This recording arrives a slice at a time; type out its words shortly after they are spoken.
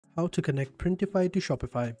How to connect Printify to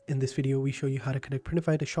Shopify. In this video, we show you how to connect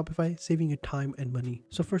Printify to Shopify, saving you time and money.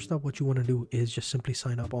 So first up, what you want to do is just simply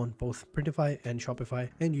sign up on both Printify and Shopify,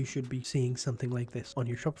 and you should be seeing something like this on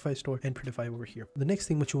your Shopify store and Printify over here. The next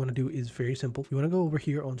thing what you want to do is very simple. You want to go over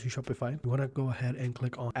here onto Shopify. You want to go ahead and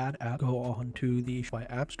click on Add App, go on to the Shopify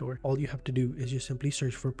App Store. All you have to do is just simply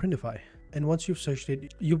search for Printify. And once you've searched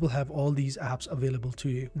it, you will have all these apps available to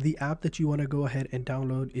you. The app that you want to go ahead and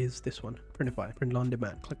download is this one, Printify, Print on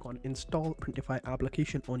Demand. Click on Install Printify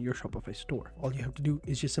application on your Shopify store. All you have to do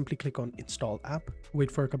is just simply click on Install app, wait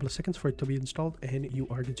for a couple of seconds for it to be installed, and you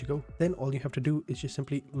are good to go. Then all you have to do is just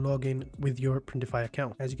simply log in with your Printify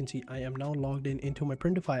account. As you can see, I am now logged in into my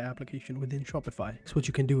Printify application within Shopify. So what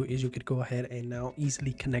you can do is you could go ahead and now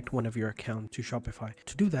easily connect one of your accounts to Shopify.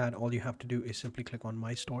 To do that, all you have to do is simply click on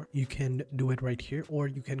My Store. You can do it right here, or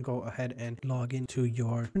you can go ahead and log into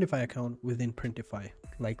your Printify account within Printify,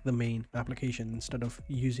 like the main application, instead of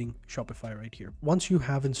using Shopify right here. Once you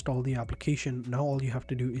have installed the application, now all you have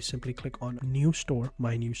to do is simply click on New Store,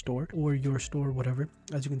 My New Store, or Your Store, whatever.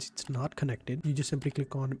 As you can see, it's not connected. You just simply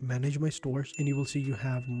click on Manage My Stores, and you will see you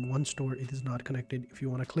have one store. It is not connected. If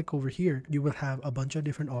you want to click over here, you will have a bunch of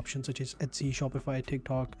different options such as Etsy, Shopify,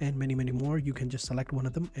 TikTok, and many more. You can just select one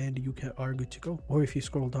of them and you are good to go. Or if you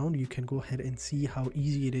scroll down, you can go ahead and see how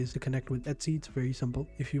easy it is to connect with Etsy. It's very simple.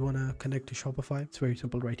 If you want to connect to Shopify, it's very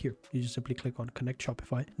simple right here. You just simply click on Connect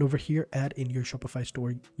Shopify, and over here, add in your Shopify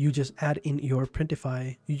store. You just add in your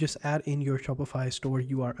Printify, you just add in your Shopify store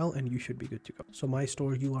URL, and you should be good to go. So my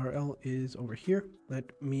store URL is over here.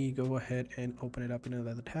 Let me go ahead and open it up in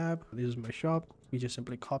another tab. This is my shop. We just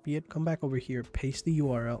simply copy it, come back over here, paste the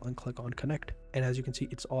URL, and click on connect. And as you can see,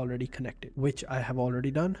 it's already connected, which I have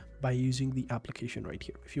already done by using the application right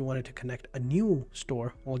here. If you wanted to connect a new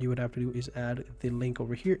store, all you would have to do is add the link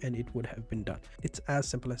over here and it would have been done. It's as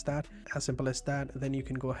simple as that. Then you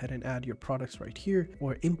can go ahead and add your products right here,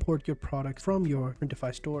 or import your products from your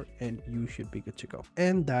Printify store, and you should be good to go.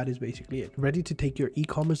 And that is basically it. Ready to take your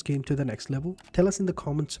e-commerce game to the next level? Tell us in the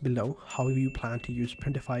comments below how you plan to use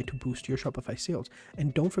Printify to boost your Shopify sales.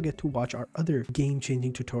 And don't forget to watch our other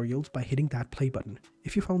game-changing tutorials by hitting that play button.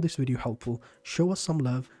 If you found this video helpful, show us some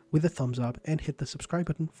love with a thumbs up and hit the subscribe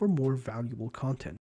button for more valuable content.